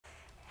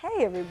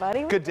Hey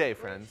everybody. Good day,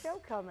 friends.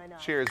 Show coming up.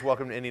 Cheers.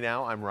 Welcome to Indy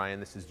Now. I'm Ryan.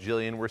 This is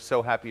Jillian. We're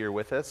so happy you're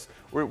with us.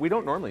 We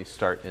don't normally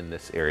start in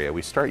this area.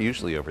 We start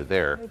usually over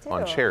there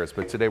on chairs,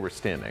 but today we're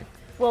standing.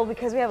 Well,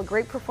 because we have a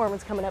great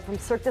performance coming up from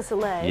Cirque du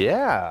Soleil.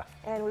 Yeah.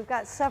 And we've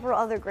got several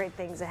other great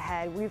things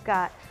ahead. We've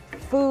got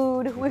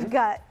food. We've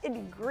got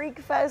Indie Greek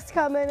Fest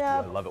coming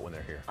up. I love it when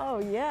they're here. Oh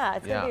yeah,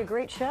 it's gonna be a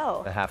great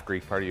show. The half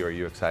Greek party. Are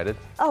you excited?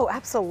 Oh,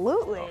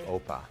 absolutely.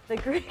 Opa. The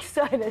Greek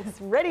side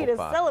is ready to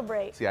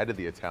celebrate. See, I did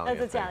the Italian.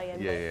 That's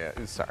Italian. Yeah.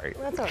 Sorry.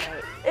 That's all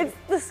right. It's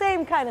the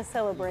same kind of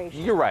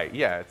celebration. You're right.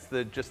 Yeah, it's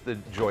just the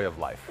joy of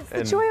life. It's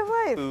the joy of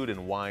life. Food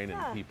and wine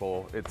and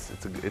people. It's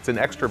an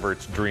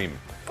extrovert's dream.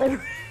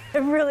 It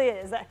really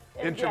is.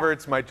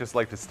 Introverts might just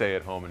like to stay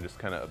at home and just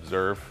kind of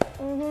observe.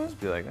 Just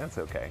be like, that's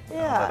okay.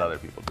 Yeah. Let other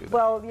people do that.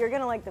 Well, you're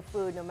going to like the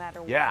food no matter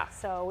what. Yeah.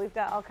 So we've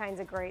got all kinds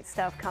of great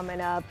stuff coming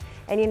up.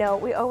 And you know,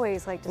 we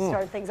always like to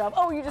start things off.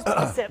 Oh, you just took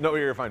a sip. No,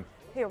 you're fine.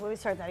 Here, let me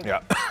start that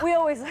again. Yeah. We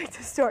always like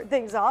to start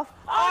things off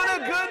on a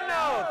good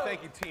note.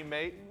 Thank you,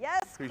 teammate.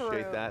 Yes, Appreciate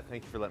crew. that.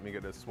 Thank you for letting me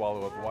get a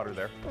swallow of water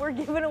there. We're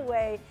giving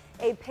away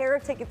a pair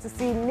of tickets to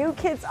see New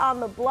Kids on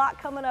the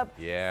Block coming up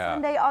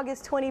Sunday,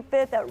 August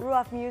 25th at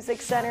Ruoff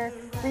Music Center.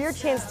 For your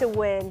chance to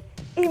win,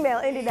 email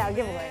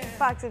IndyNowGiveaway at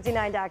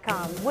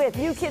fox59.com with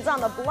New Kids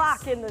on the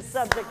Block in the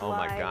subject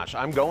line. Oh my gosh,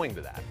 I'm going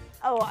to that.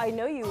 Oh, I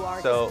know you are,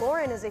 because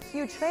Lauren is a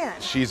huge fan.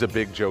 She's a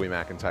big Joey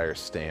McIntyre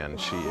stan.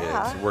 She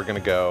is. We're going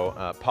to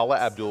go. Paula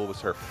Abdul was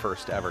her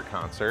first ever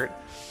concert.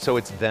 So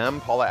it's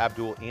them, Paula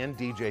Abdul, and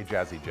DJ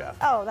Jazzy Jeff.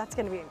 Oh, that's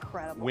going to be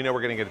incredible. We know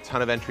we're going to get a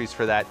ton of entries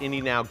for that. Indy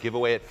Now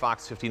giveaway at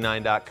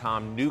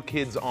fox59.com. New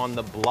Kids on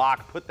the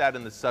Block. Put that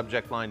in the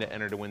subject line to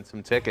enter to win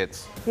some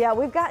tickets. Yeah,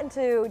 we've gotten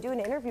to do an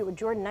interview with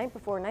Jordan Knight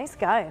before. Nice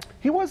guy.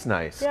 He was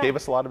nice. Yeah. Gave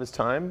us a lot of his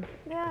time.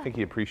 Yeah. I think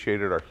he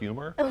appreciated our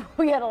humor.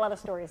 We had a lot of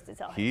stories to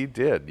tell. He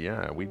did,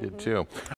 yeah, we did too.